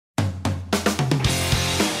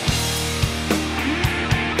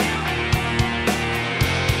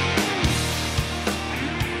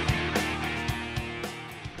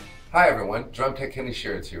Hi everyone, Drum Tech Kenny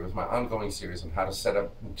Sharretts here with my ongoing series on how to set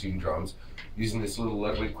up and tune drums using this little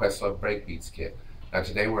Ludwig Questlove Breakbeats kit. Now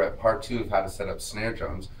today we're at part 2 of how to set up snare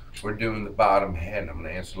drums. We're doing the bottom head, and I'm going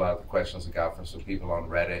to answer a lot of the questions I got from some people on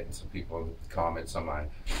Reddit and some people in the comments on my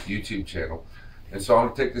YouTube channel. And so I'm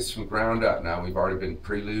going to take this from ground up. Now we've already been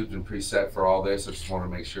preluded and preset for all this. I just want to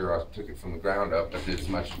make sure I took it from the ground up, but did as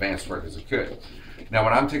much advanced work as I could. Now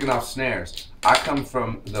when I'm taking off snares, I come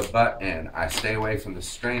from the butt end. I stay away from the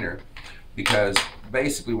strainer because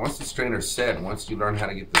basically once the strainer's set, once you learn how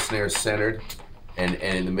to get the snares centered and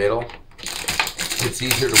in the middle, it's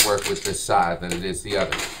easier to work with this side than it is the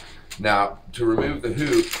other. Now to remove the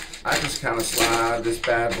hoop, I just kind of slide this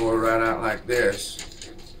bad boy right out like this.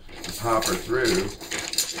 Pop her through.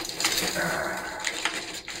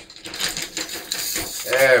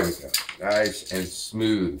 There we go. Nice and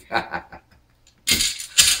smooth.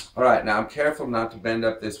 Alright, now I'm careful not to bend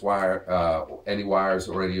up this wire, any wires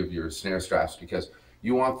or any of your snare straps, because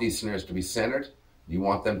you want these snares to be centered. You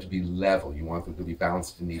want them to be level. You want them to be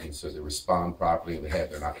balanced and even so they respond properly in the head.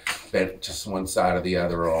 They're not bent just one side or the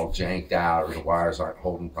other, or all janked out, or the wires aren't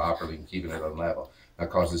holding properly and keeping it on level. That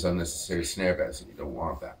causes unnecessary snare bends, and you don't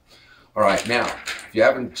want that. Alright, now, if you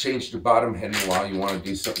haven't changed your bottom head in a while, you want to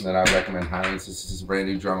do something that I recommend highly. Since this is a brand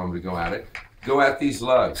new drum, I'm going to go at it. Go at these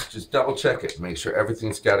lugs. Just double check it. Make sure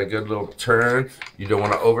everything's got a good little turn. You don't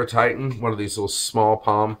want to over tighten. One of these little small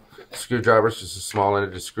palm screwdrivers, just a small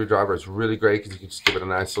ended screwdriver, is really great because you can just give it a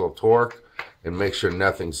nice little torque and make sure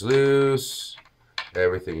nothing's loose.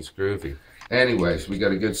 Everything's groovy. Anyways, we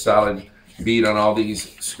got a good solid bead on all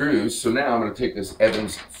these screws. So now I'm going to take this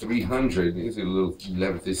Evans 300, these are a little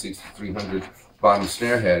 11-300 bottom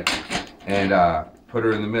snare head, and put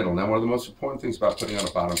her in the middle. Now one of the most important things about putting on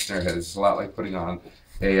a bottom snare head is it's a lot like putting on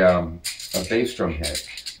a bass drum head.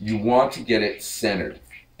 You want to get it centered,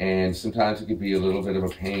 and sometimes it can be a little bit of a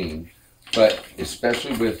pain, but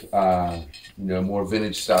especially with you know, more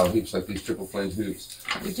vintage style hoops like these triple flange hoops,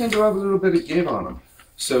 they tend to have a little bit of give on them.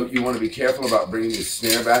 So you want to be careful about bringing the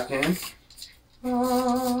snare back in. And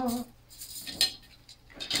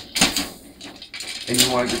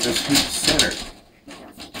you want to get this hoop centered.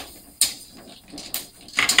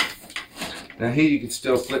 Now here you can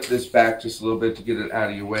still flip this back just a little bit to get it out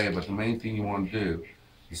of your way, but the main thing you want to do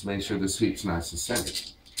is make sure this hoop's nice and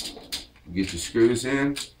centered. You get your screws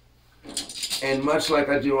in, and much like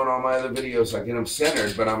I do on all my other videos, I get them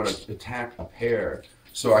centered, but I'm going to attack a pair.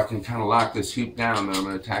 So I can kind of lock this hoop down, then I'm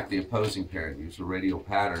going to attack the opposing pair and use a radial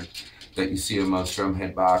pattern that you see in most drum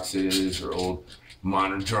head boxes or old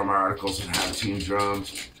modern drum articles on how to tune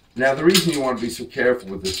drums. Now the reason you want to be so careful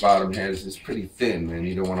with this bottom head is it's pretty thin, man.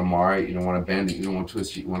 You don't want to mar it, you don't want to bend it, you don't want to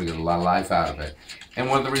twist it, you want to get a lot of life out of it. And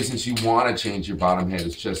one of the reasons you want to change your bottom head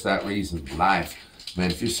is just that reason, life.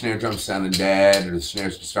 Man, if your snare drum's sounding dead or the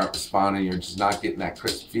snares start responding, you're just not getting that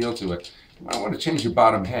crisp feel to it, you might want to change your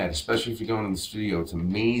bottom head, especially if you're going in the studio. It's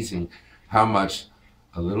amazing how much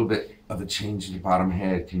a little bit of a change in the bottom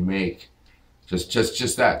head can make.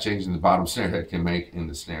 Just that, changing the bottom snare head can make in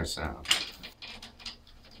the snare sound.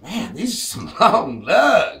 Man, these are some long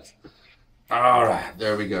lugs. All right,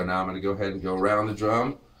 there we go. Now I'm going to go ahead and go around the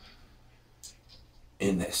drum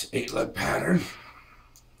in this 8-lug pattern.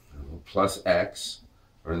 A little plus X,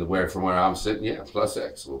 or the way from where I'm sitting, yeah, plus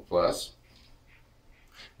X, a little plus,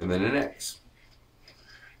 and then an X.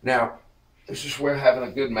 Now, this is where having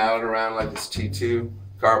a good mallet around like this T2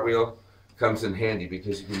 cartwheel comes in handy,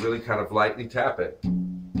 because you can really kind of lightly tap it.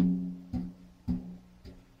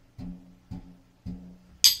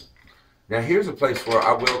 Now here's a place where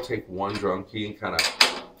I will take one drum key and kind of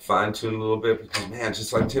fine tune a little bit, because man,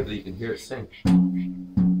 just like Tiffany, you can hear it sing.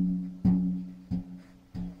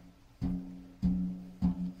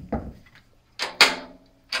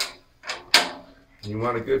 You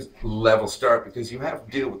want a good level start, because you have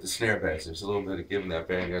to deal with the snare bends. There's a little bit of give in that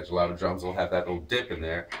band edge. A lot of drums will have that little dip in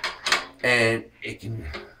there, and it can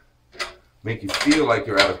make you feel like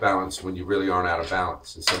you're out of balance when you really aren't out of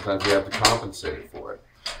balance. And sometimes you have to compensate for it.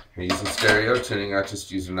 And using stereo tuning, I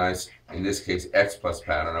just use a nice, in this case, X plus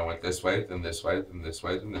pattern. I went this way, then this way, then this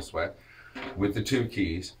way, then this way, with the 2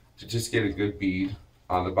 keys to just get a good bead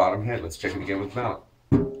on the bottom head. Let's check it again with mallet.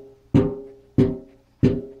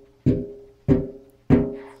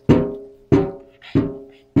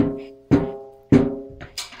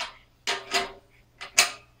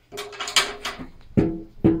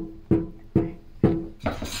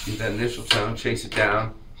 Get that initial tone, chase it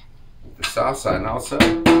down with the soft side, and also.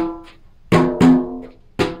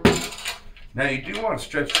 Now you do want to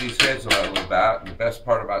stretch these heads out a little bit, and the best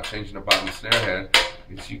part about changing the bottom snare head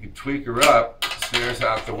is you can tweak her up, the snare's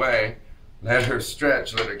out the way, let her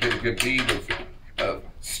stretch, let her get a good bead of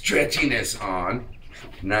stretchiness on.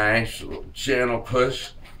 Nice little gentle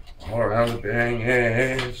push all around the bang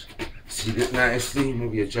edge. Seat it nicely,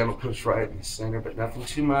 maybe a gentle push right in the center, but nothing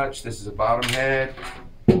too much. This is a bottom head.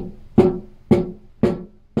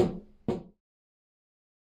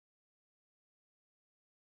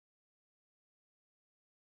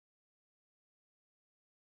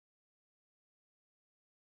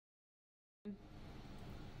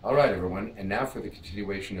 All right, everyone, and now for the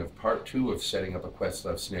continuation of part 2 of setting up a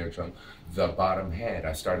Questlove snare drum, the bottom head.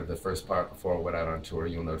 I started the first part before I went out on tour.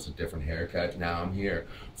 You'll notice a different haircut. Now I'm here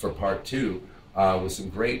for part 2 with some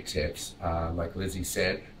great tips. Like Lizzie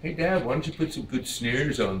said, hey, Dad, why don't you put some good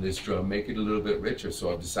snares on this drum, make it a little bit richer?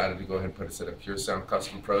 So I've decided to go ahead and put a set of Puresound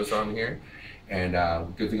Custom Pros on here. And the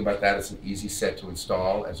good thing about that, it's an easy set to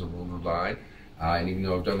install as a ruler line. And even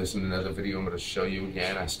though I've done this in another video, I'm going to show you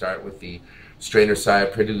again. I start with the strainer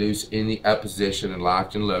side pretty loose in the up position and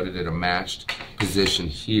locked and loaded at a matched position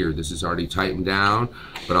here. This is already tightened down,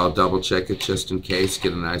 but I'll double check it just in case,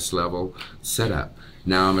 get a nice level setup.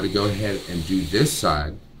 Now I'm going to go ahead and do this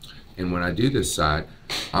side. And when I do this side,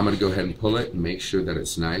 I'm going to go ahead and pull it and make sure that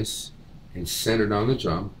it's nice and centered on the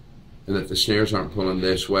drum and that the snares aren't pulling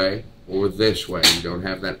this way or this way. You don't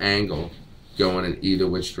have that angle going in either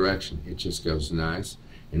which direction. It just goes nice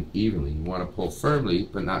and evenly. You want to pull firmly,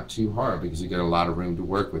 but not too hard because you got a lot of room to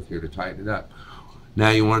work with here to tighten it up. Now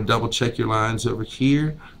you want to double check your lines over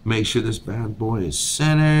here. Make sure this bad boy is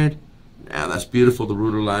centered. Now that's beautiful. The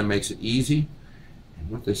ruler line makes it easy. And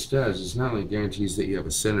what this does is not only guarantees that you have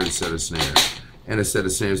a centered set of snares and a set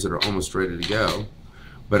of snares that are almost ready to go,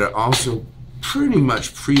 but it also pretty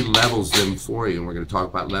much pre-levels them for you. And we're going to talk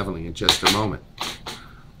about leveling in just a moment.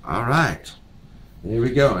 All right. There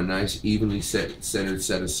we go, a nice evenly centered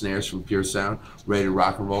set of snares from Puresound, ready to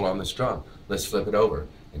rock and roll on this drum. Let's flip it over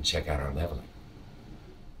and check out our leveling.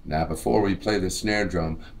 Now before we play the snare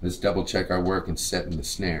drum, let's double check our work in setting the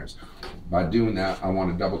snares. By doing that, I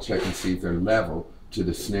want to double check and see if they're level to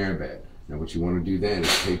the snare bed. Now what you want to do then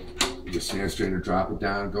is take your snare strainer, drop it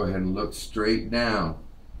down, go ahead and look straight down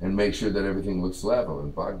and make sure that everything looks level.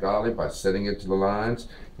 And by golly, by setting it to the lines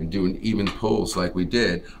and doing even pulls like we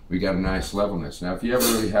did, we got a nice levelness. Now if you ever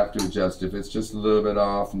really have to adjust, if it's just a little bit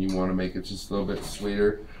off and you want to make it just a little bit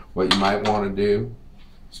sweeter, what you might want to do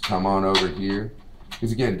is come on over here,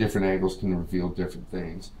 because again, different angles can reveal different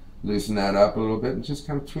things. Loosen that up a little bit and just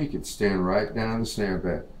kind of tweak it, staring right down the snare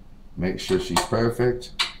bed. Make sure she's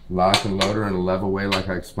perfect. Lock and load her in a level way like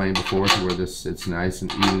I explained before, to where this sits nice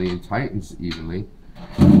and evenly and tightens evenly.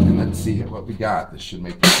 And let's see what we got. This should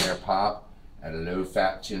make the snare pop at a low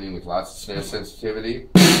fat tuning with lots of snare sensitivity.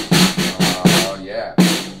 Oh yeah,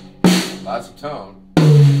 lots of tone,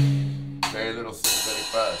 very little synthetic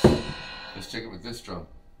fuzz. Let's check it with this drum.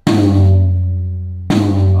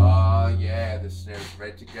 Oh yeah, this snare's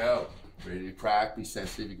ready to go, ready to crack, be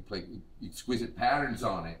sensitive. You can play exquisite patterns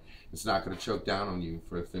on it. It's not going to choke down on you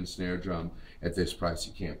for a thin snare drum at this price.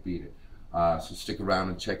 You can't beat it. So stick around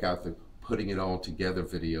and check out the Putting It All Together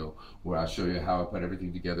video, where I'll show you how I put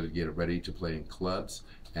everything together to get it ready to play in clubs,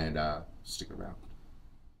 and stick around.